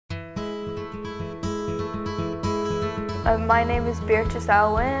My name is Beatrice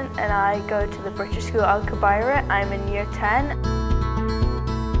Elwen and I go to the British school Al Khubairat. I'm in year 10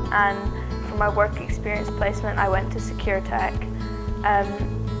 and for my work experience placement I went to SecureTech.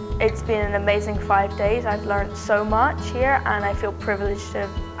 It's been an amazing 5 days. I've learned so much here and I feel privileged to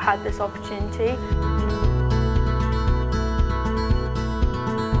have had this opportunity.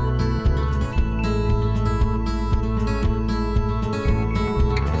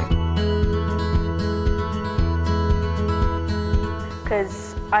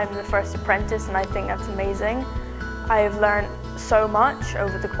 Because I'm the first apprentice and I think that's amazing. I have learned so much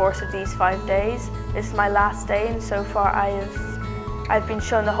over the course of these 5 days. This is my last day and so far I've been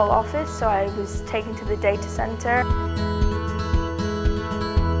shown the whole office, so I was taken to the data center.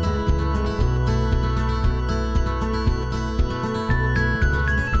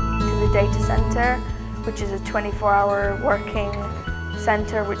 Data center, which is a 24-hour working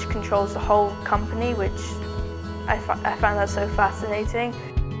center which controls the whole company, which I found that so fascinating.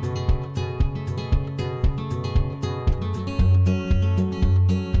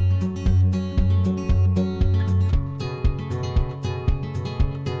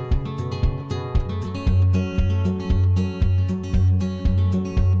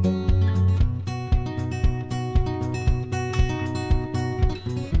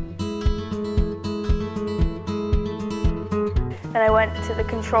 And I went to the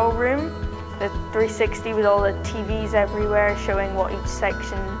control room, the 360 with all the TVs everywhere showing what each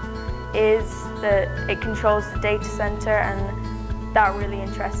section is. It controls the data center and that really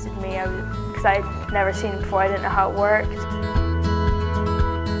interested me because I'd never seen it before, I didn't know how it worked.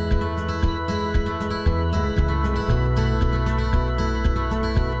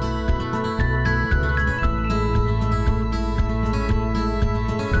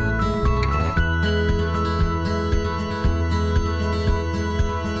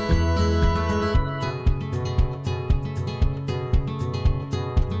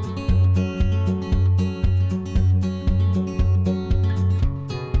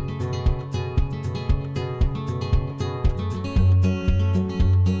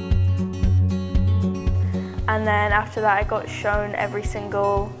 And then after that I got shown every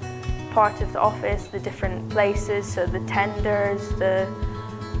single part of the office, the different places, so the tenders, the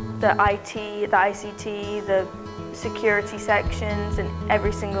IT, the ICT, the security sections, and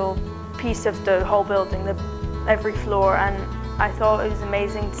every single piece of the whole building, every floor. And I thought it was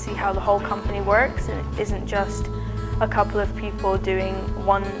amazing to see how the whole company works, and it isn't just a couple of people doing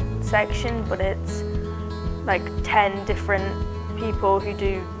one section, but it's like 10 different people who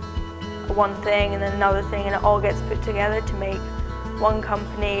do one thing and then another thing, and it all gets put together to make one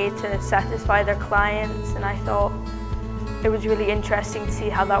company to satisfy their clients. And I thought it was really interesting to see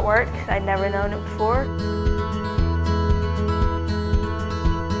how that worked. I'd never known it before.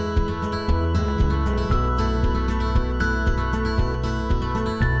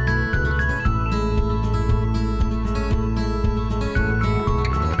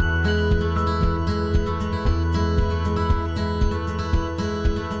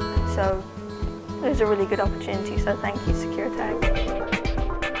 So it was a really good opportunity, so thank you, SecureTech.